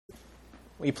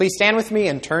Will you please stand with me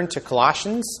and turn to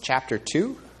Colossians chapter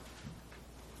 2?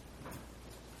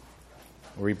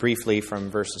 We'll read briefly from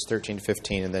verses 13 to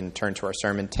 15 and then turn to our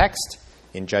sermon text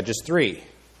in Judges 3.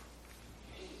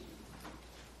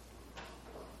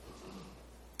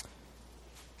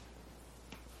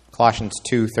 Colossians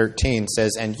 2:13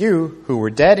 says, "And you, who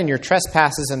were dead in your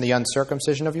trespasses and the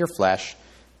uncircumcision of your flesh,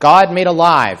 God made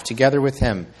alive together with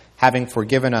him, having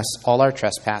forgiven us all our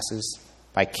trespasses,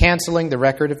 by canceling the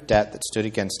record of debt that stood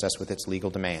against us with its legal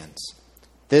demands.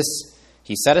 This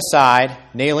he set aside,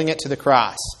 nailing it to the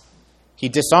cross. He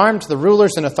disarmed the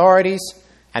rulers and authorities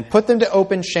and put them to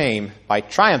open shame by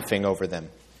triumphing over them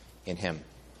in him."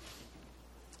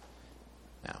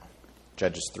 Now,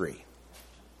 Judges 3.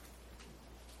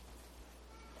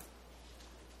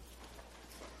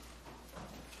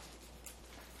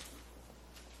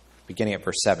 Beginning at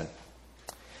verse 7.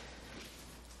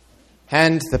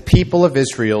 "And the people of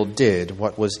Israel did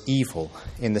what was evil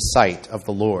in the sight of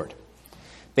the Lord.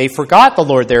 They forgot the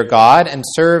Lord their God and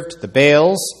served the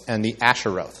Baals and the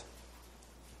Asheroth.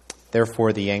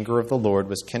 Therefore the anger of the Lord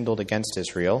was kindled against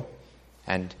Israel,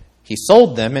 and he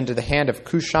sold them into the hand of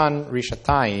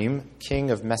Cushan-Rishathaim, king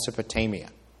of Mesopotamia.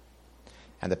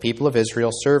 And the people of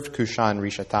Israel served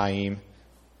Cushan-Rishathaim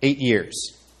 8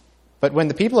 years. But when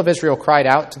the people of Israel cried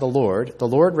out to the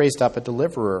Lord raised up a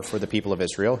deliverer for the people of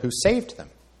Israel who saved them,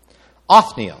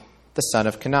 Othniel, the son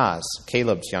of Kenaz,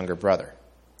 Caleb's younger brother.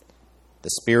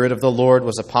 The Spirit of the Lord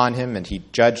was upon him, and he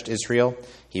judged Israel.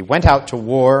 He went out to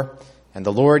war, and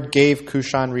the Lord gave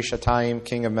Cushan-Rishathaim,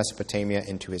 king of Mesopotamia,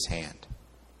 into his hand.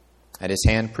 And his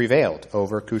hand prevailed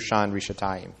over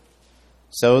Cushan-Rishathaim.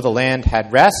 So the land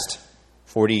had rest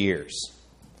 40 years.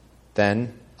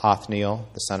 Then Othniel,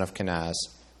 the son of Kenaz,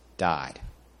 died.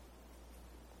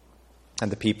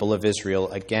 And the people of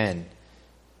Israel again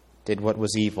did what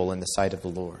was evil in the sight of the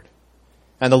Lord.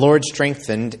 And the Lord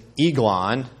strengthened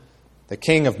Eglon, the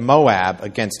king of Moab,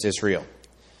 against Israel,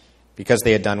 because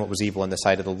they had done what was evil in the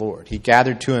sight of the Lord. He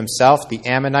gathered to himself the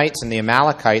Ammonites and the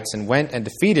Amalekites and went and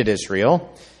defeated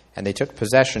Israel, and they took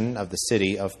possession of the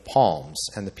city of palms.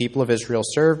 And the people of Israel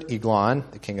served Eglon,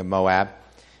 the king of Moab,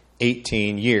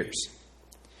 18 years.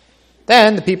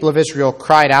 Then the people of Israel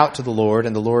cried out to the Lord,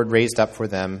 and the Lord raised up for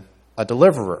them a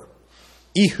deliverer,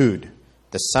 Ehud,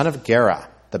 the son of Gera,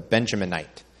 the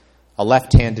Benjaminite, a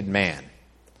left-handed man.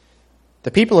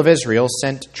 The people of Israel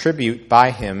sent tribute by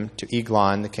him to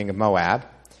Eglon, the king of Moab,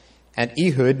 and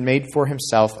Ehud made for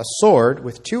himself a sword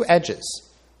with 2 edges,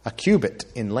 a cubit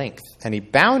in length, and he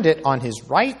bound it on his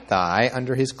right thigh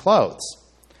under his clothes.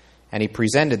 And he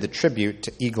presented the tribute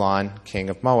to Eglon, king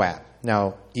of Moab.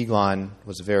 Now, Eglon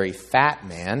was a very fat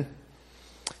man,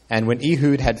 and when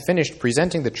Ehud had finished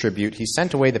presenting the tribute, he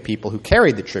sent away the people who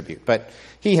carried the tribute. But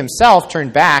he himself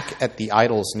turned back at the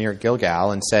idols near Gilgal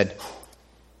and said,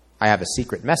 "I have a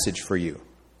secret message for you,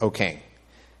 O king."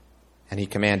 And he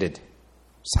commanded,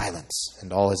 "Silence,"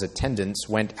 and all his attendants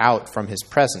went out from his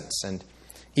presence. And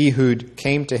Ehud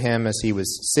came to him as he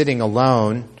was sitting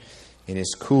alone in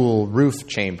his cool roof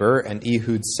chamber, and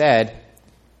Ehud said,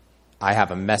 "I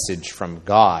have a message from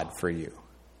God for you."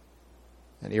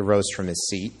 And he arose from his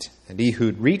seat, and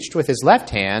Ehud reached with his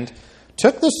left hand,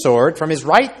 took the sword from his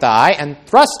right thigh, and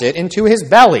thrust it into his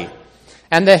belly.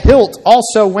 And the hilt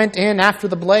also went in after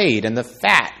the blade, and the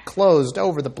fat closed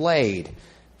over the blade.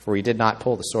 For he did not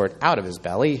pull the sword out of his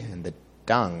belly, and the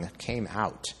dung came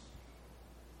out.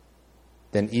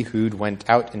 Then Ehud went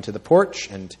out into the porch,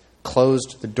 and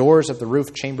closed the doors of the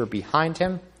roof chamber behind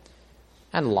him,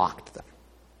 and locked them.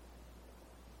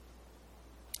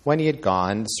 When he had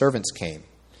gone, the servants came,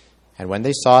 and when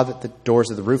they saw that the doors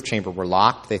of the roof chamber were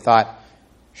locked, they thought,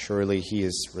 "Surely he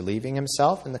is relieving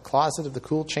himself in the closet of the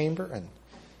cool chamber," and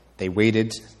they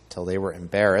waited till they were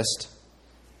embarrassed.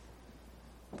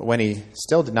 But when he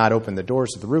still did not open the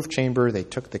doors of the roof chamber, they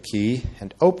took the key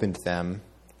and opened them,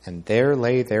 and there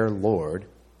lay their Lord,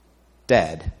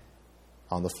 dead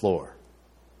on the floor.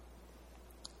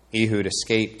 Ehud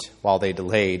escaped while they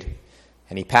delayed,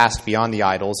 and he passed beyond the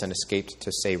idols and escaped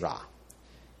to Seirah.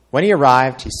 When he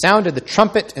arrived, he sounded the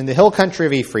trumpet in the hill country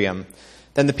of Ephraim.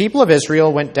 Then the people of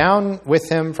Israel went down with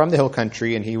him from the hill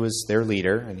country, and he was their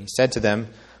leader. And he said to them,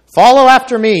 "Follow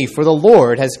after me, for the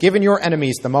Lord has given your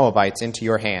enemies, the Moabites, into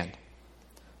your hand."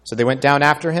 So they went down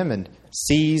after him and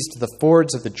seized the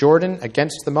fords of the Jordan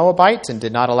against the Moabites and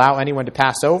did not allow anyone to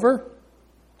pass over.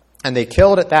 And they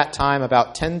killed at that time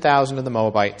about 10,000 of the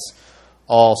Moabites,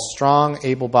 all strong,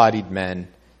 able-bodied men.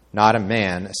 Not a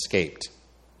man escaped.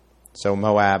 So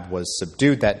Moab was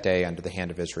subdued that day under the hand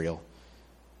of Israel,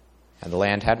 and the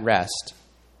land had rest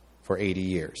for 80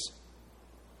 years.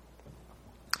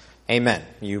 Amen.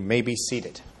 You may be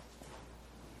seated.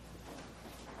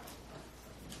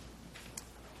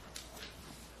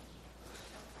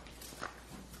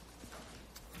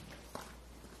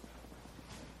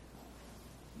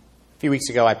 few weeks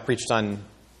ago, I preached in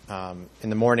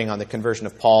the morning on the conversion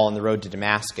of Paul on the road to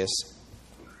Damascus.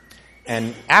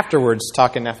 And afterwards,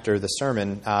 talking after the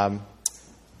sermon,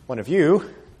 one of you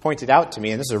pointed out to me,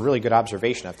 and this is a really good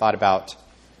observation I've thought about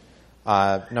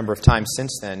a number of times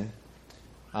since then.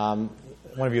 One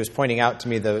of you was pointing out to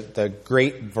me the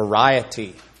great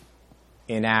variety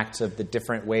in Acts of the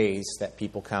different ways that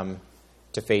people come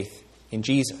to faith in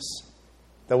Jesus.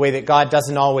 The way that God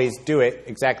doesn't always do it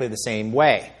exactly the same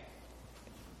way.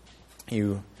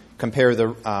 You compare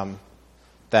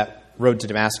that road to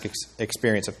Damascus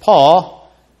experience of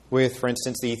Paul with, for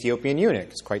instance, the Ethiopian eunuch.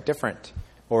 It's quite different.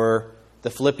 Or the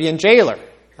Philippian jailer.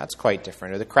 That's quite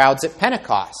different. Or the crowds at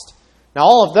Pentecost. Now,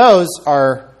 all of those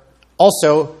are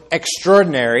also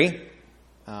extraordinary,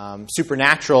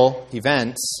 supernatural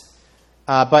events,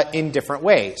 but in different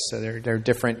ways. So they're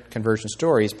different conversion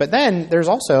stories. But then there's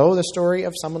also the story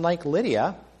of someone like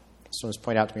Lydia. This one was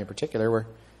pointed out to me in particular,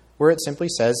 where it simply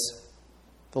says,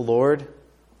 the Lord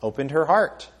opened her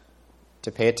heart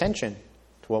to pay attention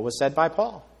to what was said by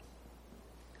Paul.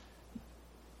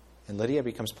 And Lydia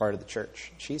becomes part of the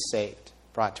church. She's saved,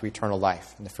 brought to eternal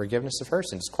life and the forgiveness of her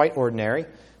sins. It's quite ordinary.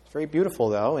 It's very beautiful,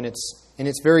 though, in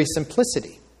its very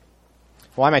simplicity.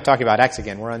 Why am I talking about Acts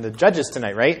again? We're on the Judges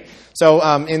tonight, right? So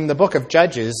in the book of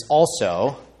Judges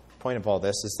also, the point of all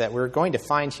this is that we're going to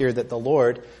find here that the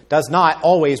Lord does not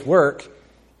always work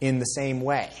in the same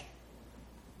way.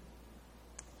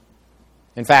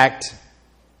 In fact,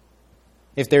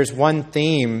 if there's one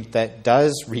theme that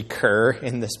does recur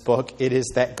in this book, it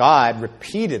is that God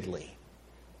repeatedly,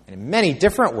 and in many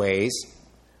different ways,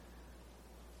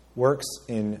 works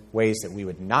in ways that we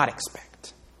would not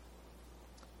expect.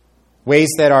 Ways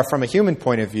that are, from a human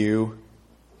point of view,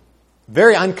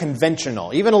 very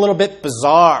unconventional, even a little bit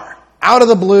bizarre, out of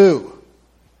the blue.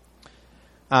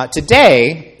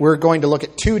 Today, we're going to look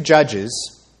at two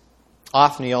judges,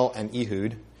 Othniel and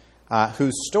Ehud,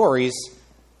 whose stories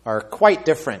are quite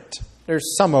different.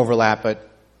 There's some overlap,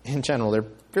 but in general, they're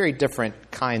very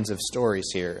different kinds of stories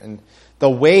here. And the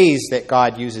ways that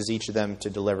God uses each of them to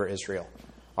deliver Israel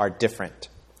are different.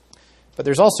 But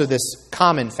there's also this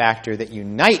common factor that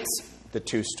unites the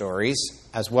two stories,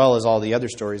 as well as all the other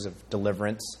stories of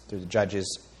deliverance through the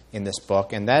judges in this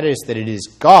book, and that is that it is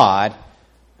God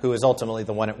who is ultimately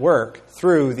the one at work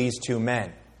through these two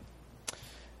men.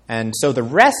 And so the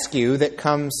rescue that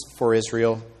comes for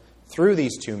Israel through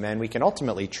these two men, we can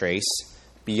ultimately trace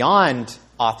beyond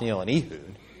Othniel and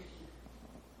Ehud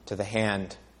to the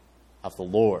hand of the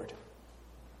Lord.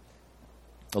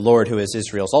 The Lord who is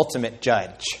Israel's ultimate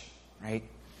judge, right?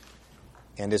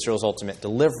 And Israel's ultimate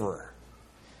deliverer.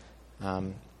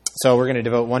 So we're going to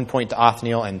devote 1 point to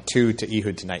Othniel and 2 to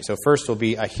Ehud tonight. So first will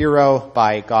be a hero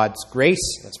by God's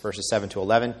grace. That's verses 7 to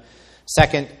 11.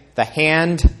 Second, the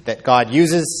hand that God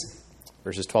uses,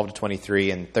 verses 12 to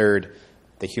 23. And third,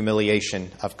 the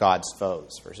humiliation of God's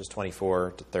foes, verses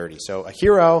 24 to 30. So a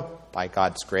hero by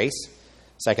God's grace.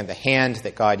 Second, the hand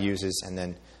that God uses. And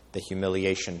then the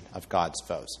humiliation of God's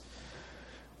foes.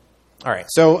 All right,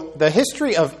 so the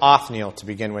history of Othniel, to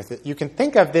begin with, you can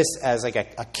think of this as like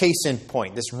a case in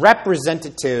point, this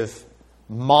representative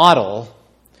model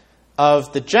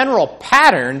of the general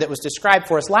pattern that was described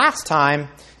for us last time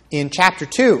in chapter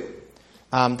 2.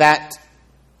 That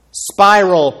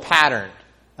spiral pattern,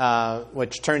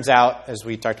 which turns out, as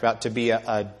we talked about, to be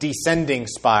a descending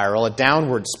spiral, a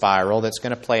downward spiral that's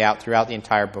going to play out throughout the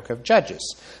entire book of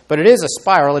Judges. But it is a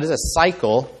spiral, it is a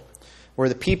cycle where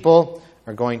the people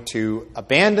are going to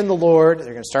abandon the Lord.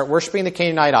 They're going to start worshiping the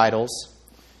Canaanite idols.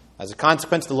 As a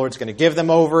consequence, the Lord's going to give them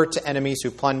over to enemies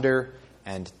who plunder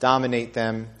and dominate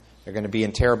them. They're going to be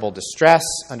in terrible distress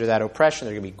under that oppression.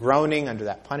 They're going to be groaning under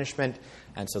that punishment.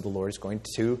 And so the Lord is going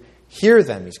to hear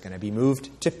them. He's going to be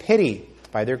moved to pity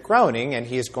by their groaning, and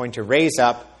he is going to raise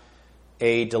up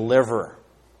a deliverer,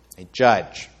 a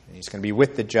judge. And he's going to be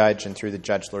with the judge, and through the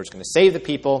judge, the Lord is going to save the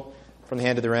people from the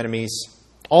hand of their enemies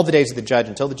all the days of the judge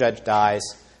until the judge dies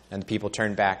and the people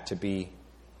turn back to be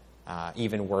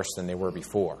even worse than they were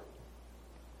before.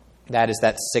 That is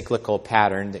that cyclical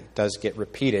pattern that does get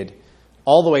repeated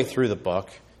all the way through the book.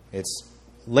 It's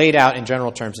laid out in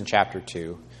general terms in chapter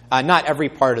 2. Not every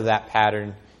part of that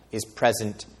pattern is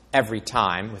present every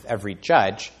time with every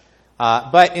judge.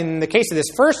 But in the case of this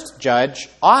first judge,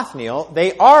 Othniel,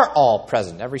 they are all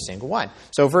present, every single one.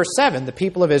 So verse 7, the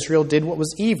people of Israel did what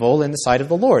was evil in the sight of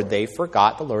the Lord. They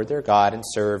forgot the Lord their God and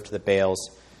served the Baals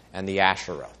and the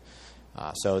Asheroth.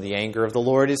 So the anger of the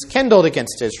Lord is kindled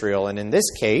against Israel. And in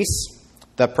this case,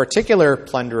 the particular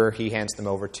plunderer he hands them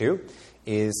over to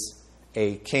is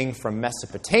a king from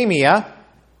Mesopotamia,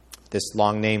 this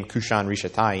long name Cushan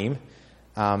Rishathaim.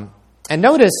 And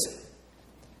notice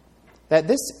that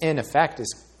this, in effect,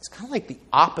 is kind of like the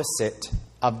opposite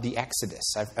of the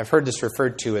Exodus. I've heard this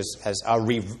referred to as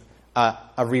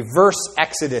a reverse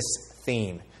Exodus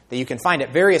theme that you can find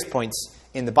at various points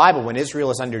in the Bible when Israel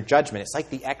is under judgment. It's like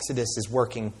the Exodus is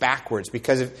working backwards,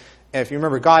 because if you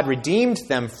remember, God redeemed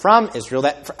them from Israel.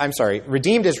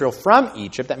 Redeemed Israel from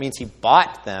Egypt. That means He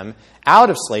bought them out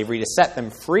of slavery to set them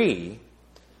free.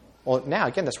 Well, now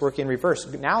again, that's working in reverse.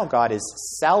 Now God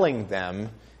is selling them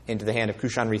into the hand of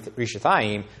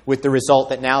Cushan-Rishathaim, with the result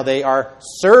that now they are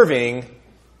serving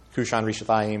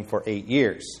Cushan-Rishathaim for 8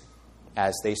 years,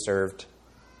 as they served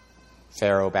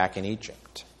Pharaoh back in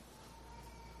Egypt.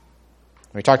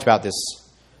 We talked about this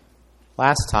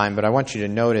last time, but I want you to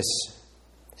notice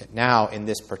it now in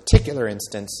this particular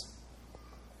instance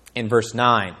in verse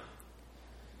 9.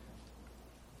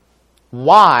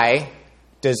 Why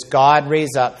does God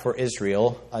raise up for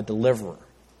Israel a deliverer?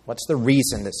 What's the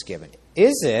reason that's given?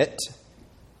 Is it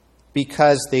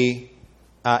because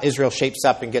Israel shapes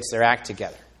up and gets their act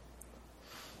together?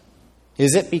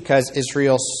 Is it because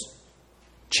Israel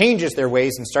changes their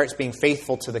ways and starts being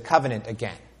faithful to the covenant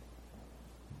again,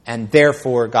 and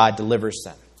therefore God delivers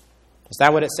them? Is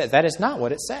that what it says? That is not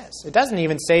what it says. It doesn't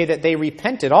even say that they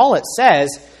repented. All it says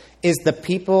is the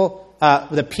people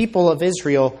of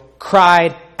Israel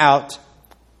cried out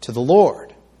to the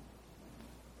Lord.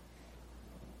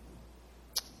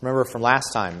 Remember from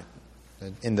last time,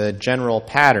 in the general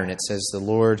pattern, it says the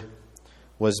Lord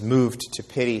was moved to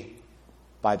pity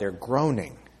by their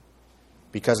groaning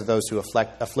because of those who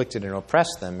afflicted and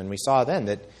oppressed them. And we saw then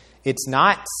that it's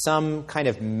not some kind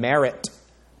of merit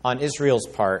on Israel's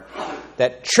part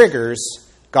that triggers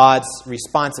God's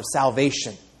response of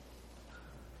salvation.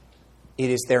 It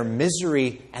is their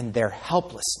misery and their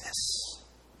helplessness.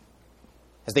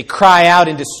 As they cry out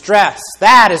in distress,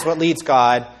 that is what leads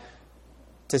God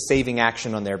to saving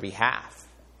action on their behalf.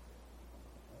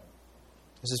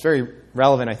 This is very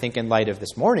relevant, I think, in light of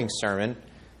this morning's sermon.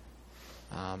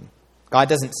 God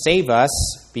doesn't save us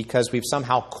because we've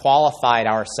somehow qualified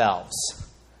ourselves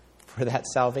for that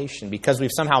salvation, because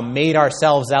we've somehow made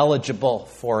ourselves eligible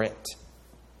for it.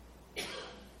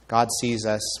 God sees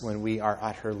us when we are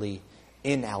utterly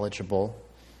ineligible,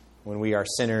 when we are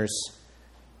sinners,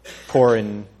 poor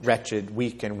and wretched,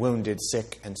 weak and wounded,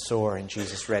 sick and sore, and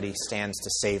Jesus ready stands to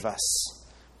save us,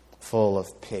 full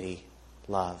of pity,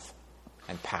 love,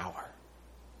 and power.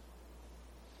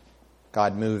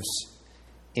 God moves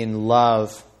in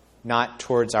love, not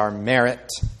towards our merit,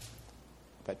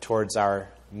 but towards our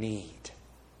need.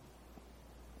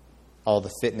 All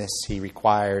the fitness He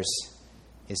requires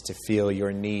is to feel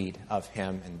your need of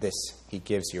Him, and this He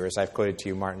gives you. As I've quoted to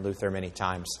you Martin Luther many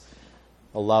times,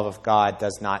 the love of God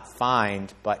does not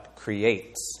find, but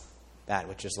creates that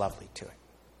which is lovely to it.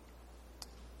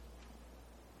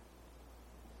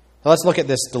 Well, let's look at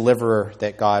this deliverer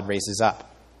that God raises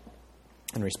up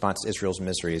in response to Israel's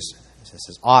miseries. This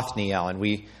is Othniel, and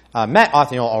we met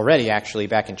Othniel already, actually,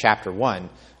 back in chapter 1.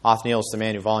 Othniel is the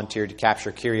man who volunteered to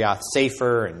capture Kiriath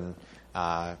Sefer and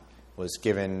was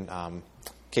given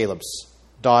Caleb's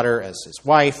daughter as his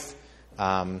wife.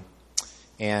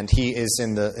 And he is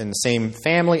in the same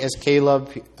family as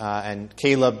Caleb, and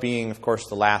Caleb being, of course,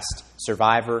 the last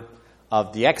survivor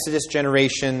of the Exodus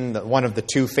generation, one of the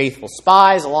two faithful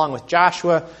spies, along with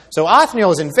Joshua. So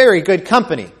Othniel is in very good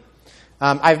company.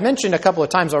 I've mentioned a couple of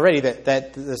times already that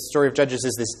the story of Judges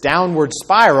is this downward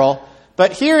spiral,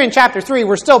 but here in chapter 3,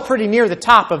 we're still pretty near the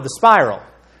top of the spiral,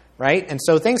 right? And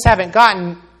so things haven't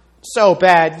gotten so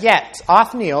bad yet.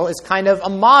 Othniel is kind of a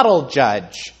model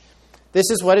judge. This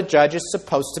is what a judge is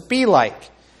supposed to be like,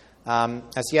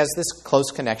 as he has this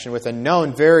close connection with a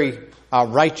known, very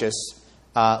righteous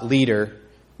leader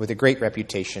with a great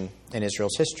reputation in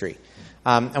Israel's history.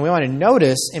 And we want to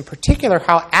notice, in particular,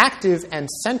 how active and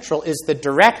central is the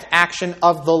direct action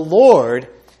of the Lord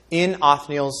in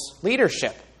Othniel's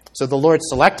leadership. So the Lord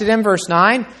selected him, verse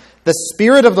 9. The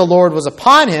Spirit of the Lord was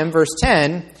upon him, verse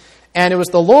 10. And it was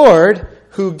the Lord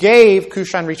who gave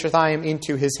Cushan-Rishathaim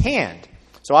into his hand.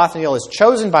 So Othniel is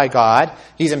chosen by God,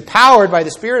 he's empowered by the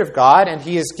Spirit of God, and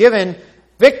he is given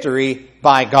victory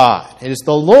by God. It is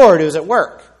the Lord who is at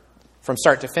work from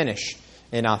start to finish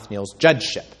in Othniel's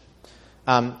judgeship.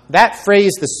 That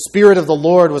phrase, the Spirit of the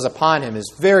Lord was upon him,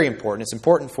 is very important. It's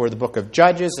important for the book of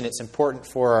Judges, and it's important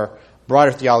for our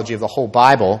broader theology of the whole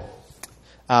Bible.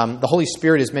 The Holy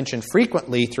Spirit is mentioned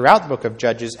frequently throughout the book of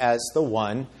Judges as the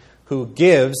one who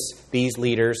gives these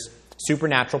leaders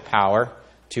supernatural power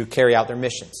to carry out their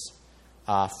missions,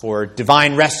 for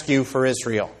divine rescue for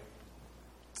Israel,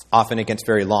 often against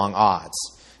very long odds.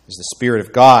 It's the Spirit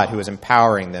of God who is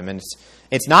empowering them. And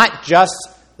it's not just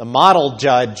the model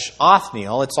judge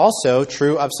Othniel, it's also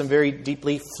true of some very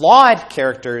deeply flawed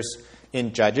characters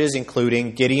in Judges,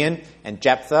 including Gideon and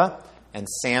Jephthah and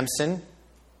Samson,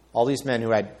 all these men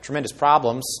who had tremendous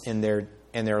problems in their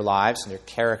lives and their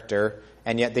character,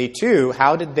 and yet they too,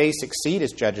 how did they succeed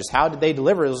as judges? How did they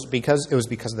deliver? It was because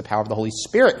of the power of the Holy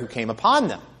Spirit who came upon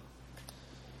them.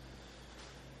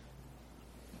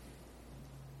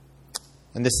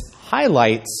 And this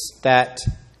highlights that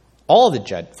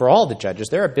for all the judges,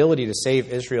 their ability to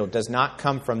save Israel does not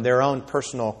come from their own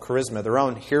personal charisma, their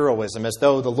own heroism, as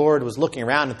though the Lord was looking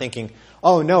around and thinking,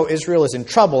 oh no, Israel is in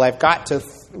trouble. I've got to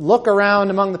look around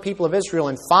among the people of Israel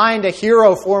and find a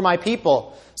hero for my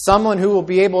people, someone who will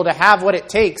be able to have what it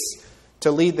takes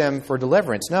to lead them for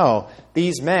deliverance. No,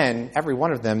 these men, every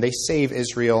one of them, they save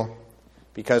Israel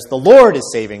because the Lord is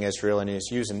saving Israel and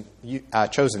is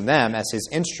chosen them as his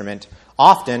instrument,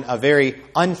 often a very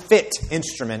unfit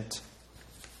instrument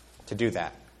to do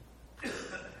that. And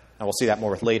we'll see that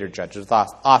more with later judges. With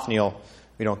Othniel,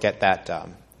 we don't get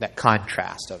that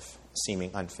contrast of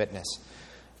seeming unfitness.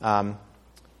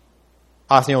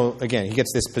 Othniel, again, he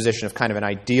gets this position of kind of an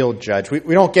ideal judge. We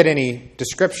don't get any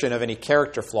description of any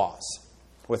character flaws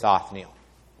with Othniel.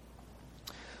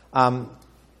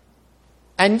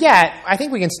 And yet, I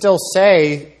think we can still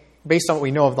say, based on what we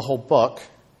know of the whole book,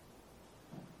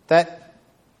 that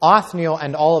Othniel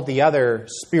and all of the other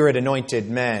Spirit-anointed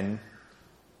men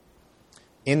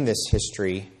in this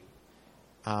history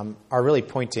are really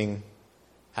pointing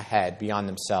ahead beyond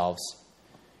themselves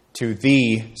to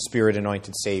the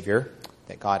Spirit-anointed Savior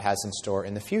that God has in store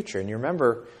in the future. And you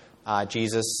remember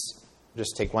Jesus,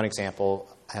 just take one example,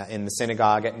 in the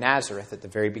synagogue at Nazareth at the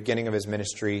very beginning of his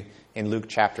ministry in Luke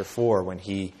chapter 4, when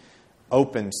he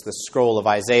opens the scroll of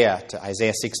Isaiah to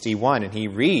Isaiah 61, and he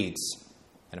reads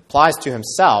and applies to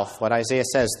himself what Isaiah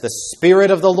says, "The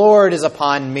Spirit of the Lord is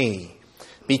upon me,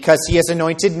 because he has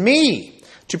anointed me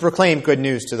to proclaim good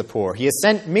news to the poor. He has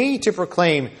sent me to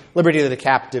proclaim liberty to the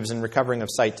captives and recovering of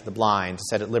sight to the blind, to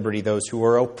set at liberty those who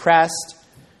are oppressed,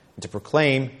 and to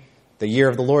proclaim the year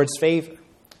of the Lord's favor."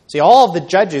 See, all of the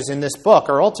judges in this book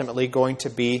are ultimately going to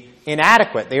be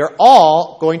inadequate. They are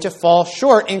all going to fall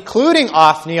short, including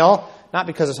Othniel, not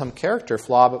because of some character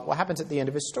flaw, but what happens at the end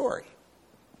of his story.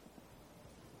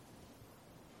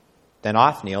 Then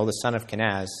Othniel, the son of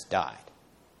Kenaz, died.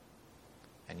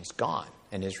 And he's gone.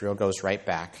 And Israel goes right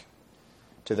back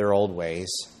to their old ways.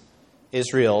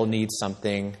 Israel needs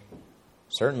something,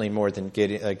 certainly more than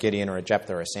Gideon or a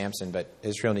Jephthah or a Samson, but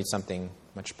Israel needs something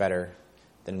much better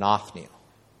than an Othniel.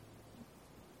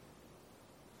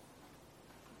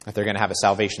 If they're going to have a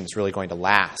salvation that's really going to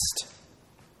last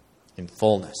in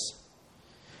fullness.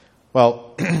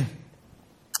 Well,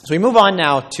 so we move on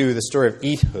now to the story of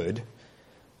Ehud.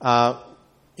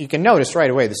 You can notice right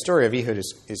away the story of Ehud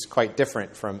is quite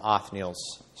different from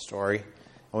Othniel's story.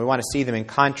 And we want to see them in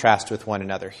contrast with one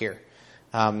another here.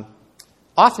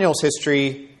 Othniel's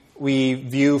history we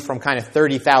view from kind of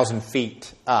 30,000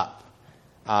 feet up.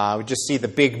 We just see the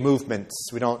big movements.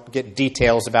 We don't get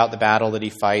details about the battle that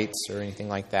he fights or anything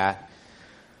like that.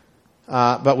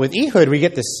 But with Ehud, we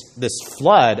get this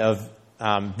flood of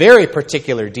very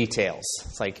particular details.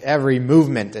 It's like every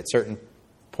movement at certain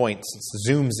points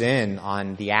zooms in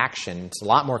on the action. It's a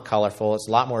lot more colorful. It's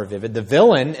a lot more vivid. The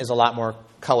villain is a lot more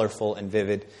colorful and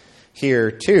vivid here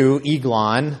too.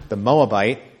 Eglon, the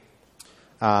Moabite.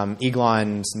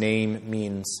 Eglon's name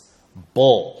means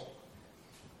bull.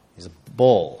 He's a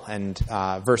bull. And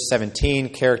verse 17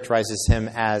 characterizes him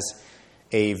as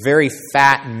a very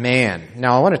fat man.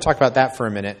 Now, I want to talk about that for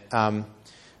a minute.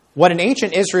 What an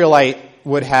ancient Israelite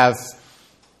would have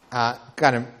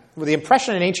the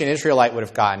impression an ancient Israelite would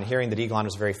have gotten, hearing that Eglon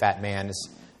was a very fat man,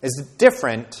 is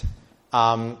different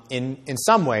in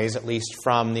some ways, at least,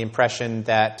 from the impression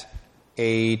that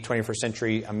a 21st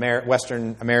century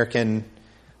Western American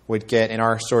would get in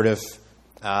our sort of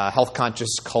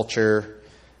health-conscious culture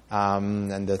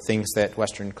and the things that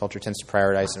Western culture tends to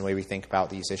prioritize in the way we think about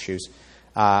these issues.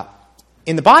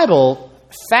 In the Bible,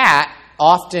 fat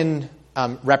often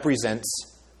represents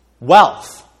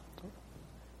wealth.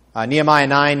 Nehemiah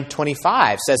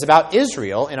 9:25 says about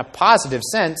Israel, in a positive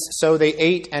sense, "So they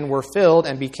ate and were filled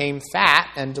and became fat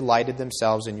and delighted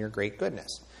themselves in your great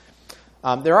goodness."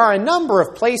 There are a number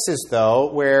of places,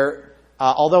 though, where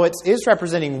although it is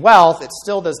representing wealth, it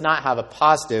still does not have a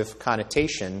positive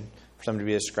connotation for someone to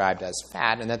be described as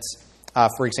fat. And that's,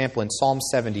 for example, in Psalm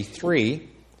 73.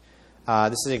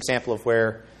 This is an example of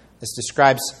where this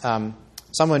describes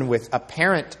someone with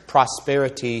apparent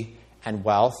prosperity and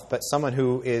wealth, but someone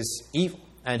who is evil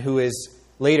and who is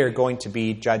later going to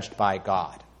be judged by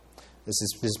God. This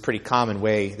is a pretty common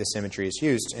way this imagery is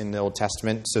used in the Old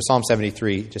Testament. So Psalm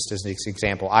 73, just as an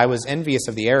example. I was envious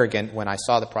of the arrogant when I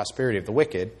saw the prosperity of the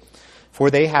wicked, for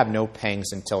they have no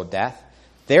pangs until death.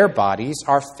 Their bodies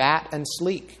are fat and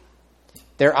sleek.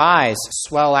 Their eyes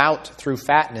swell out through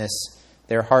fatness.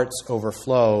 Their hearts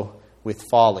overflow with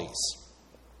follies.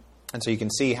 And so you can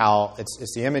see how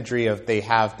it's the imagery of they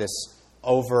have this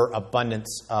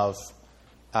overabundance of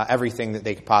everything that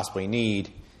they could possibly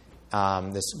need,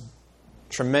 this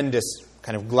tremendous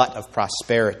kind of glut of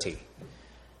prosperity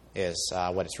is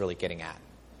what it's really getting at.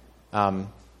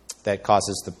 That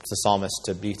causes the psalmist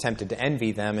to be tempted to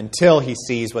envy them until he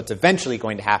sees what's eventually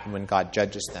going to happen when God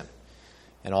judges them.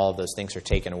 And all of those things are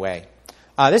taken away.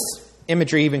 This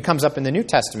imagery even comes up in the New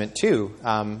Testament too,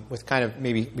 with kind of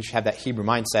maybe we should have that Hebrew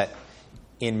mindset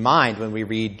in mind when we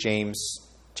read James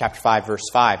chapter 5, verse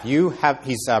 5.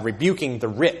 He's rebuking the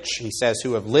rich, he says,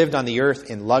 who have lived on the earth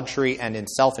in luxury and in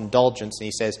self-indulgence. And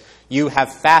he says, you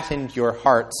have fattened your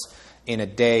hearts in a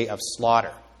day of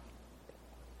slaughter.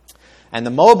 And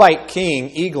the Moabite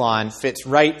king, Eglon, fits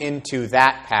right into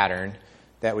that pattern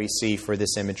that we see for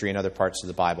this imagery in other parts of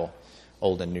the Bible,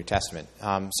 Old and New Testament.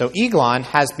 So Eglon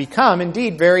has become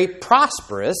indeed very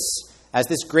prosperous as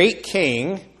this great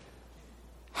king.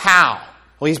 How?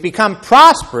 Well, he's become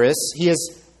prosperous. He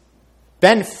has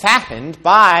been fattened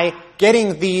by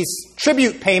getting these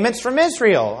tribute payments from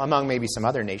Israel, among maybe some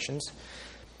other nations.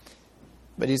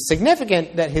 But it's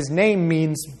significant that his name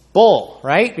means bull,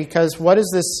 right? Because what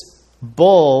is this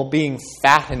bull being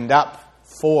fattened up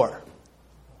for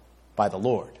by the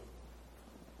Lord?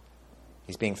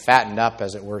 He's being fattened up,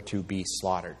 as it were, to be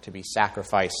slaughtered, to be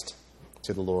sacrificed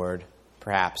to the Lord,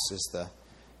 perhaps, is the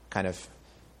kind of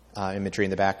imagery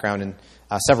in the background. And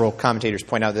several commentators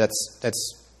point out that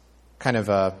that's kind of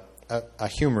a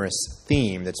humorous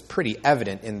theme that's pretty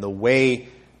evident in the way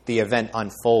the event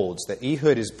unfolds, that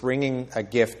Ehud is bringing a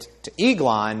gift to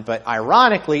Eglon, but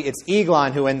ironically, it's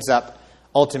Eglon who ends up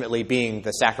ultimately being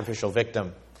the sacrificial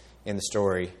victim in the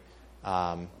story.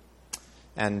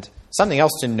 And something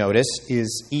else to notice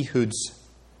is Ehud's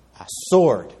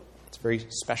sword. It's a very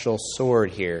special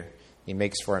sword here he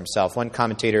makes for himself. One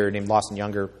commentator named Lawson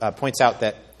Younger points out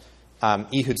that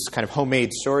Ehud's kind of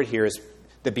homemade sword here is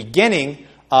the beginning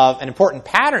of an important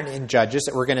pattern in Judges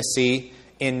that we're going to see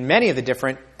in many of the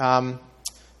different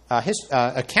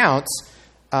accounts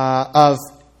of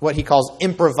what he calls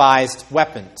improvised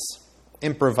weapons.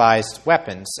 Improvised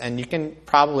weapons. And you can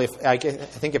probably, I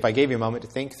think if I gave you a moment to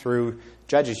think through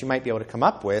Judges, you might be able to come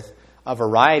up with a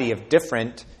variety of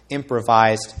different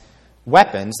improvised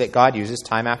weapons that God uses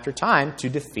time after time to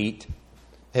defeat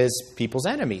his people's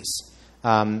enemies.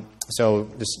 So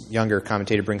this younger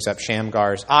commentator brings up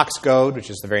Shamgar's ox goad, which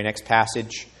is the very next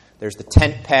passage. There's the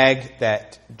tent peg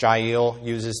that Jael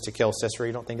uses to kill Sisera.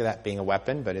 You don't think of that being a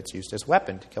weapon, but it's used as a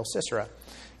weapon to kill Sisera.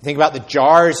 You think about the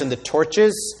jars and the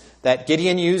torches that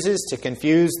Gideon uses to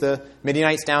confuse the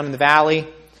Midianites down in the valley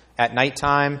at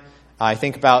nighttime. I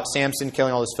think about Samson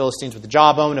killing all those Philistines with the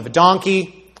jawbone of a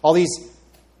donkey. All these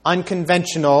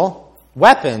unconventional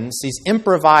weapons, these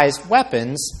improvised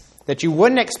weapons that you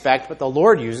wouldn't expect, but the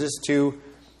Lord uses to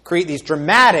create these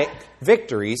dramatic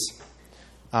victories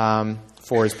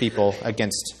for his people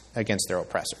against their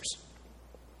oppressors.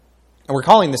 And we're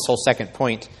calling this whole second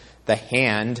point the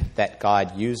hand that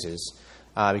God uses,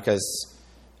 because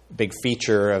a big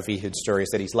feature of Ehud's story is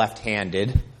that he's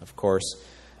left-handed, of course.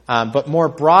 But more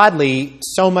broadly,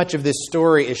 so much of this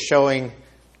story is showing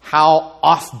how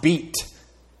offbeat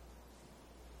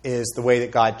is the way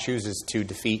that God chooses to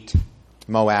defeat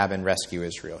Moab and rescue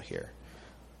Israel here.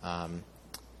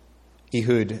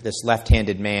 Ehud, this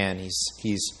left-handed man,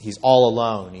 he's all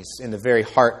alone. He's in the very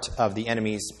heart of the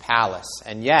enemy's palace.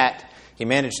 And yet, he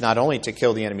managed not only to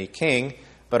kill the enemy king,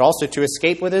 but also to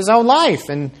escape with his own life.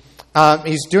 And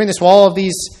he's doing this while all of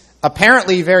these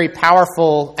apparently very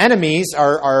powerful enemies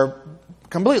are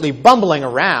completely bumbling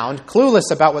around,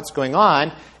 clueless about what's going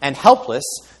on, and helpless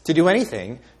to do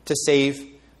anything to save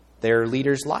their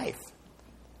leader's life.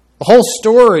 The whole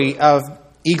story of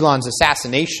Eglon's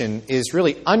assassination is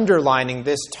really underlining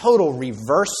this total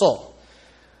reversal,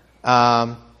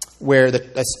 where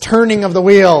this turning of the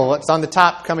wheel, what's on the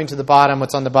top coming to the bottom,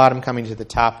 what's on the bottom coming to the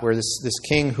top, where this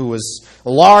king who was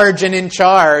large and in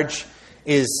charge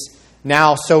is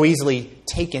now so easily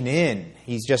taken in.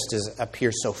 He just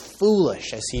appears so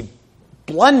foolish as he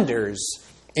blunders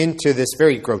into this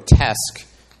very grotesque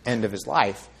end of his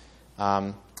life.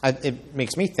 It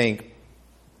makes me think,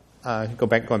 going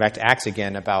back to Acts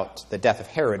again, about the death of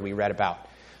Herod we read about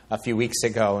a few weeks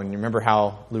ago. And you remember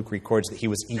how Luke records that he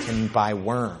was eaten by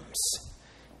worms.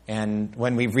 And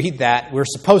when we read that, we're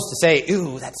supposed to say,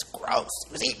 "Ew, that's gross.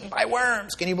 It was eaten by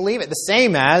worms." Can you believe it? The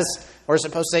same as we're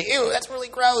supposed to say, "Ew, that's really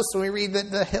gross," when we read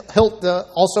that the hilt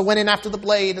also went in after the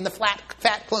blade, and the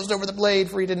fat closed over the blade,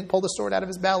 for he didn't pull the sword out of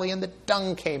his belly, and the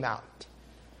dung came out.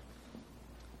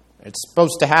 It's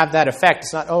supposed to have that effect.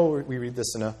 It's not, we read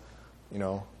this in a,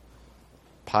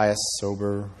 pious,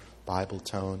 sober Bible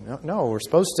tone. No, it's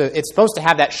supposed to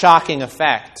have that shocking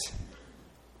effect.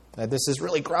 This is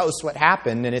really gross what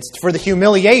happened, and it's for the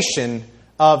humiliation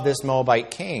of this Moabite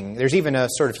king. There's even a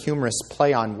sort of humorous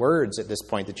play on words at this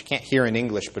point that you can't hear in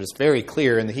English, but it's very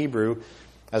clear in the Hebrew,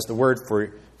 as the word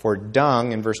for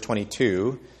dung in verse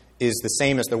 22 is the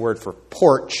same as the word for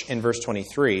porch in verse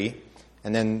 23,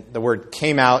 and then the word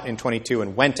came out in 22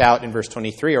 and went out in verse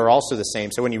 23 are also the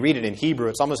same. So when you read it in Hebrew,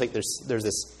 it's almost like there's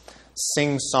this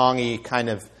sing-songy kind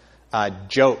of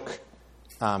joke,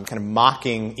 kind of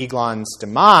mocking Eglon's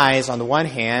demise on the one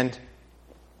hand,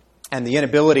 and the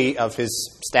inability of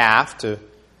his staff to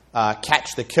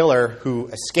catch the killer who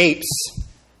escapes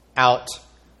out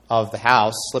of the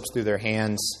house, slips through their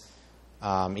hands,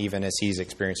 even as he's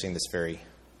experiencing this very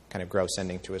kind of gross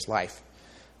ending to his life.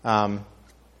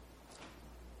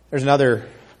 There's another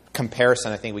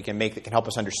comparison I think we can make that can help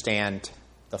us understand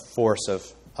the force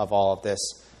of all of this,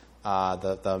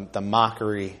 the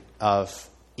mockery of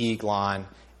Eglon,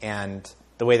 and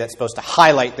the way that's supposed to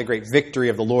highlight the great victory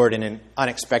of the Lord in an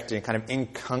unexpected and kind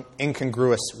of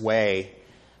incongruous way,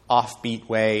 offbeat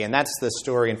way. And that's the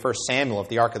story in 1 Samuel of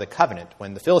the Ark of the Covenant,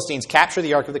 when the Philistines capture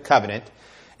the Ark of the Covenant,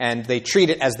 and they treat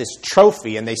it as this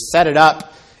trophy, and they set it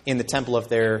up in the temple of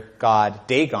their god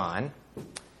Dagon.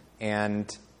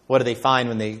 And what do they find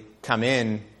when they come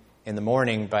in the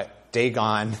morning? But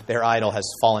Dagon, their idol, has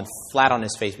fallen flat on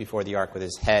his face before the ark with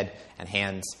his head and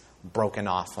hands broken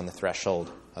off on the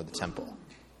threshold of the temple.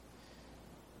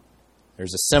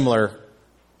 There's a similar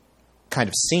kind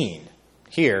of scene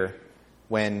here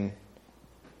when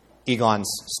Eglon's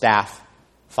staff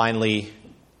finally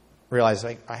realize,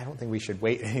 I don't think we should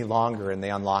wait any longer, and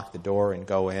they unlock the door and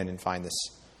go in and find this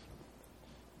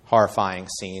horrifying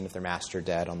scene of their master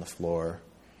dead on the floor.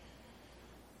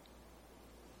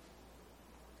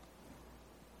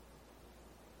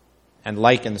 And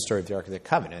like in the story of the Ark of the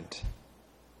Covenant,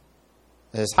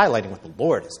 it is highlighting what the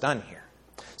Lord has done here.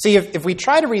 See, if we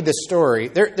try to read this story,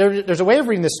 there's a way of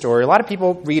reading this story. A lot of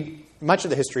people read much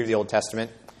of the history of the Old Testament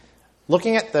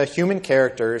looking at the human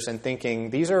characters and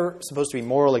thinking these are supposed to be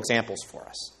moral examples for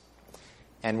us.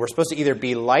 And we're supposed to either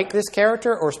be like this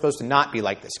character or we're supposed to not be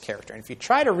like this character. And if you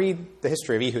try to read the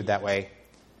history of Ehud that way,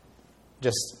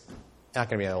 just not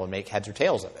going to be able to make heads or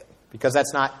tails of it, because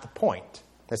that's not the point.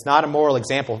 It's not a moral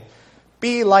example.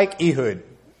 Be like Ehud,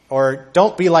 or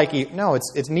don't be like Ehud. No,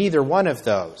 it's neither one of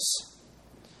those.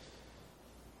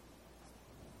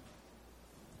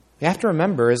 You have to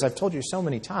remember, as I've told you so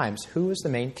many times, who is the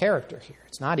main character here?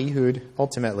 It's not Ehud,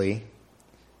 ultimately.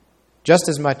 Just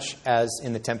as much as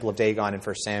in the Temple of Dagon in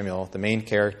 1 Samuel, the main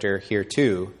character here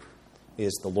too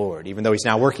is the Lord, even though he's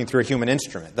now working through a human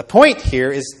instrument. The point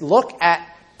here is look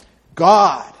at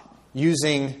God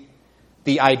using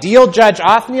the ideal judge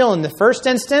Othniel in the first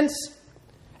instance,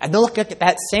 and then look at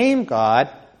that same God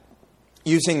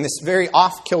using this very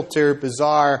off-kilter,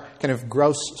 bizarre, kind of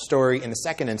gross story in the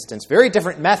second instance. Very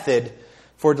different method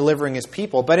for delivering his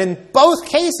people. But in both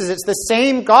cases, it's the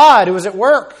same God who is at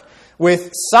work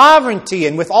with sovereignty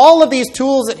and with all of these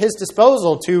tools at his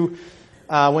disposal to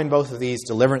win both of these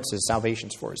deliverances,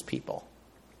 salvations for his people.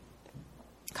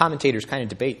 Commentators kind of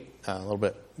debate a little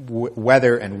bit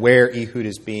whether and where Ehud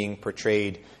is being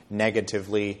portrayed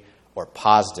negatively or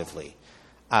positively.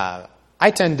 I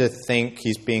tend to think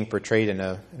he's being portrayed in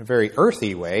a very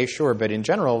earthy way, sure, but in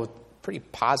general, pretty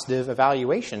positive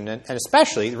evaluation. And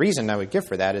especially, the reason I would give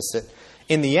for that is that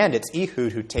in the end, it's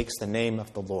Ehud who takes the name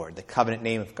of the Lord, the covenant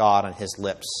name of God, on his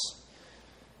lips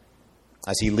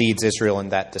as he leads Israel in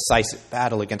that decisive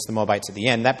battle against the Moabites at the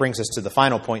end. That brings us to the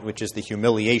final point, which is the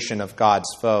humiliation of God's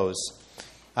foes.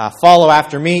 Follow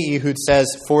after me, Ehud says,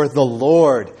 for the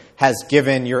Lord has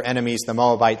given your enemies, the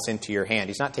Moabites, into your hand.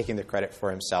 He's not taking the credit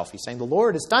for himself. He's saying the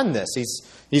Lord has done this.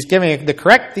 He's giving the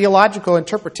correct theological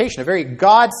interpretation, a very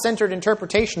God-centered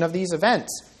interpretation of these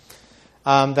events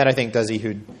that I think does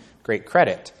Ehud great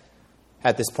credit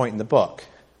at this point in the book.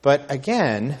 But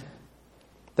again,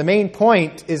 the main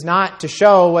point is not to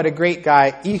show what a great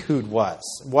guy Ehud was,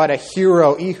 what a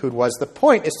hero Ehud was. The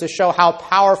point is to show how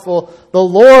powerful the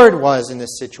Lord was in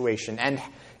this situation.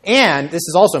 And this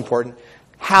is also important,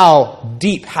 how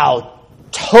deep, how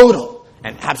total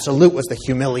and absolute was the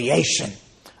humiliation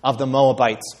of the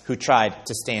Moabites who tried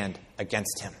to stand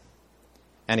against him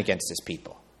and against his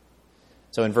people.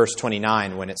 So in verse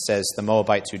 29, when it says the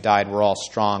Moabites who died were all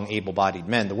strong, able-bodied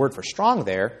men, the word for strong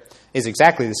there is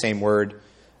exactly the same word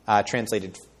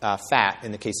translated fat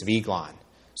in the case of Eglon.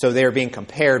 So they are being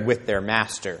compared with their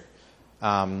master.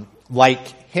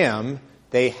 Like him,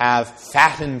 they have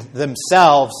fattened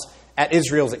themselves at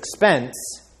Israel's expense,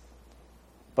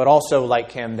 but also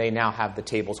like him, they now have the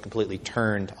tables completely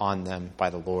turned on them by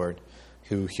the Lord,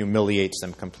 who humiliates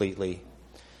them completely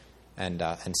and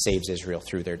saves Israel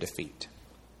through their defeat.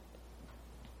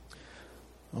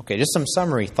 Okay, just some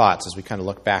summary thoughts as we kind of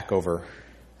look back over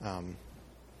kind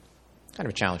of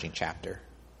a challenging chapter.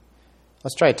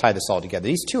 Let's try to tie this all together.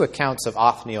 These two accounts of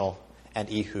Othniel and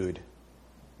Ehud,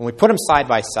 when we put them side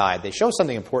by side, they show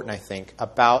something important, I think,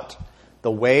 about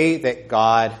the way that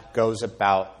God goes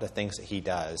about the things that he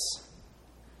does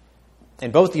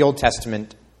in both the Old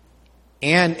Testament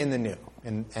and in the New,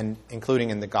 and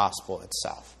including in the gospel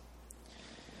itself.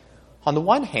 On the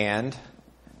one hand,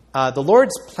 the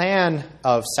Lord's plan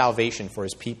of salvation for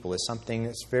his people is something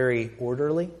that's very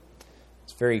orderly,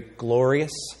 it's very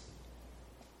glorious,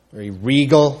 very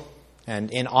regal.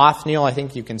 And in Othniel, I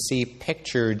think you can see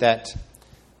pictured that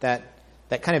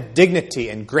kind of dignity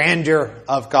and grandeur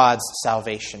of God's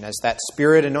salvation as that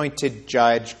Spirit-anointed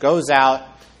judge goes out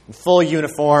in full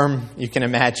uniform, you can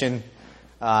imagine,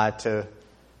 to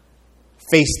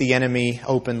face the enemy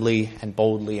openly and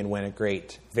boldly and win a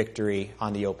great victory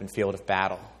on the open field of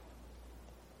battle.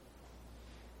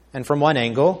 And from one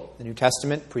angle, the New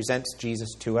Testament presents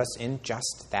Jesus to us in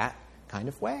just that kind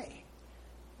of way.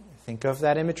 Think of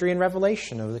that imagery in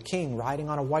Revelation of the king riding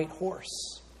on a white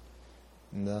horse,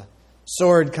 and the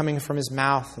sword coming from his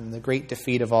mouth, and the great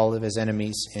defeat of all of his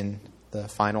enemies in the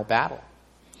final battle.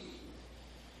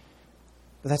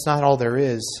 But that's not all there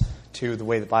is to the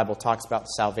way the Bible talks about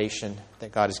the salvation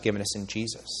that God has given us in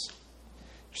Jesus.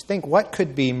 Just think, what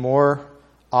could be more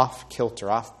off-kilter,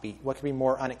 offbeat? What could be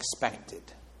more unexpected,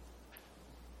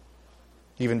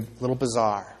 even a little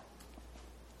bizarre,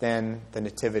 than the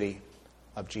nativity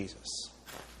of Jesus?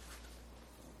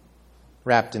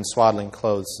 Wrapped in swaddling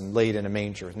clothes and laid in a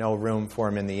manger with no room for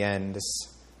him in the end.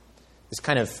 This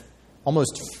kind of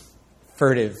almost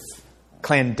furtive,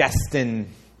 clandestine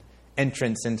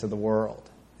entrance into the world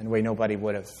in a way nobody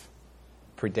would have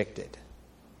predicted.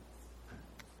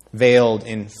 Veiled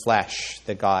in flesh,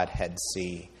 the Godhead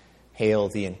see. Hail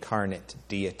the incarnate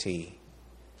deity.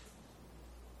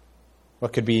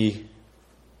 What could be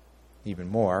even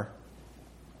more?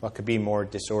 What could be more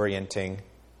disorienting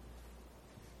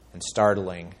and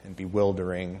startling and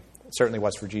bewildering? It certainly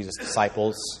was for Jesus'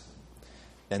 disciples.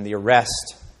 Than the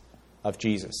arrest of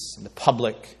Jesus and the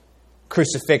public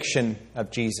crucifixion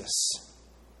of Jesus.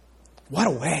 What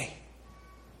a way!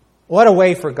 What a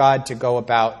way for God to go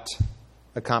about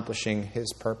accomplishing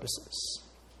his purposes.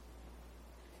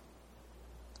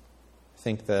 I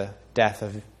think the death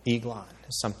of Eglon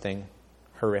is something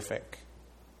horrific.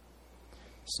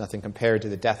 It's nothing compared to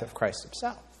the death of Christ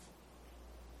himself.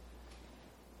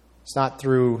 It's not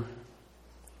through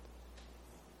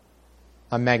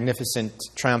a magnificent,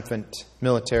 triumphant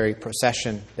military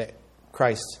procession that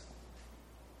Christ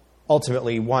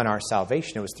ultimately won our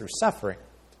salvation. It was through suffering.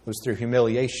 It was through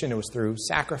humiliation. It was through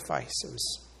sacrifice. It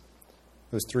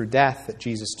was through death that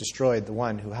Jesus destroyed the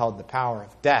one who held the power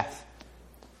of death.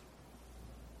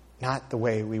 Not the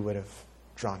way we would have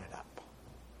drawn it up.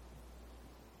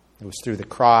 It was through the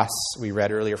cross we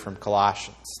read earlier from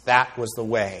Colossians. That was the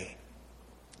way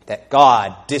that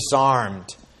God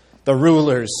disarmed the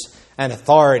rulers and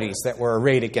authorities that were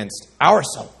arrayed against our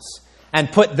souls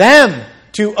and put them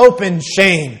to open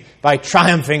shame by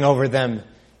triumphing over them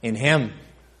in him,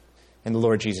 in the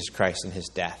Lord Jesus Christ and his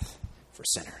death for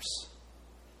sinners.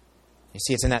 You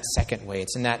see, it's in that second way.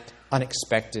 It's in that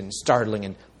unexpected and startling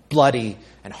and bloody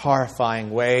and horrifying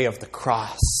way of the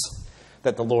cross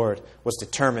that the Lord was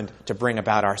determined to bring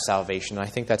about our salvation. And I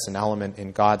think that's an element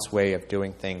in God's way of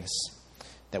doing things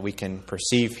that we can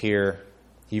perceive here,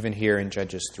 even here in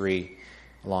Judges 3,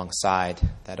 alongside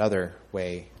that other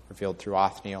way revealed through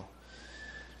Othniel.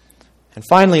 And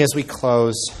finally, as we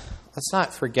close, let's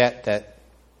not forget that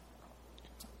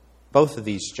both of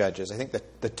these judges, I think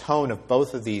that the tone of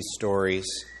both of these stories,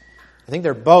 I think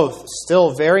they're both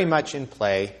still very much in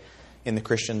play in the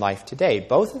Christian life today.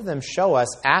 Both of them show us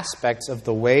aspects of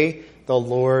the way the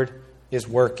Lord is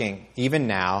working, even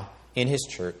now, in his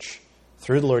church,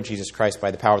 through the Lord Jesus Christ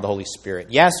by the power of the Holy Spirit.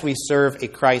 Yes, we serve a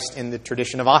Christ in the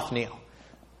tradition of Othniel,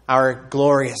 our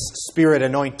glorious,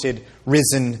 Spirit-anointed,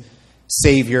 risen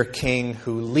Savior King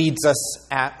who leads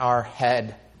us at our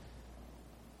head.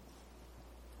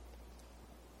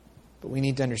 But we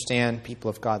need to understand, people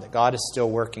of God, that God is still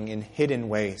working in hidden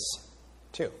ways,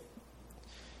 too.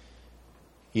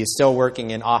 He is still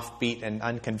working in offbeat and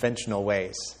unconventional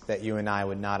ways that you and I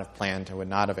would not have planned or would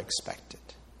not have expected.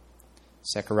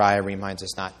 Zechariah reminds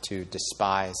us not to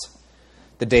despise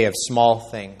the day of small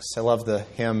things. I love the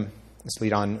hymn, let's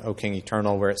lead on, O King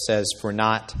Eternal, where it says, "For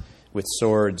not with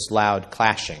swords loud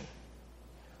clashing,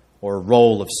 or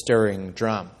roll of stirring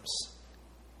drums,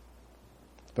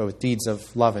 but with deeds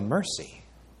of love and mercy,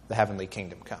 the heavenly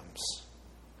kingdom comes."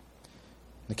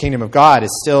 The kingdom of God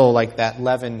is still like that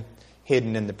leaven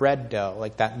hidden in the bread dough,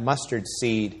 like that mustard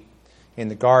seed in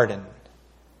the garden.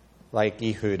 Like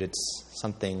Ehud, it's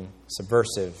something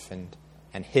subversive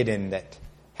and hidden that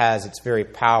has its very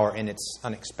power in its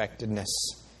unexpectedness.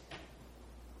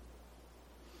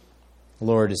 The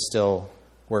Lord is still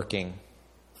working,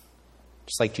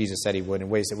 just like Jesus said he would, in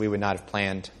ways that we would not have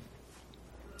planned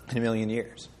in a million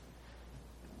years.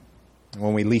 And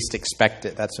when we least expect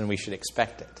it, that's when we should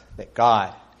expect it, that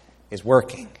God is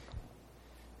working.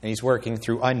 And he's working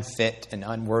through unfit and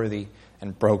unworthy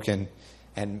and broken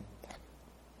and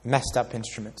messed up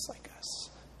instruments like us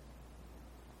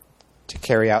to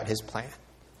carry out his plan,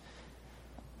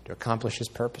 to accomplish his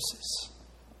purposes.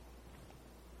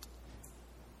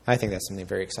 I think that's something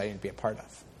very exciting to be a part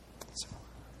of. So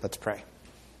let's pray.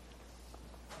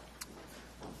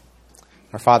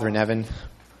 Our Father in heaven,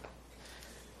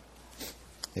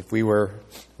 if we were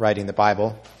writing the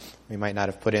Bible, we might not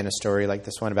have put in a story like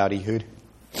this one about Ehud.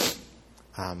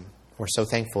 We're so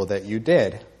thankful that you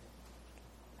did.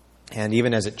 And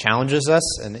even as it challenges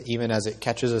us, and even as it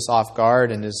catches us off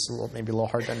guard and is maybe a little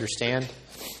hard to understand,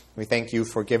 we thank you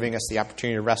for giving us the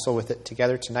opportunity to wrestle with it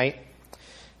together tonight.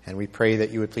 And we pray that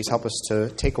you would please help us to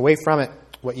take away from it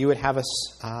what you would have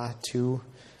us to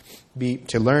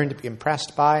learn, to be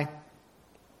impressed by.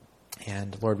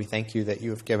 And Lord, we thank you that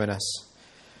you have given us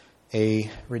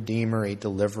a Redeemer, a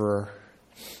Deliverer,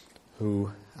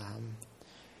 who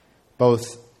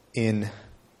both in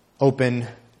open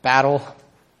battle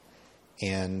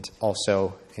and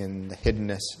also in the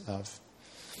hiddenness of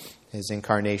his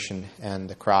incarnation and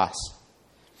the cross,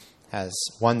 has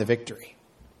won the victory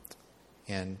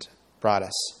and brought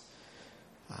us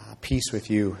peace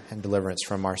with you and deliverance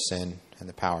from our sin and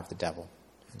the power of the devil.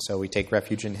 And so we take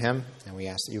refuge in him, and we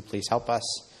ask that you please help us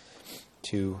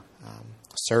to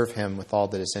serve him with all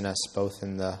that is in us, both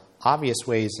in the obvious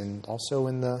ways and also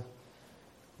in the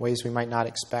ways we might not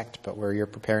expect, but where you're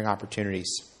preparing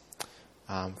opportunities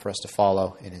for us to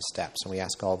follow in his steps. And we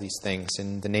ask all these things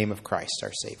in the name of Christ,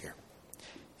 our Savior.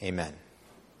 Amen.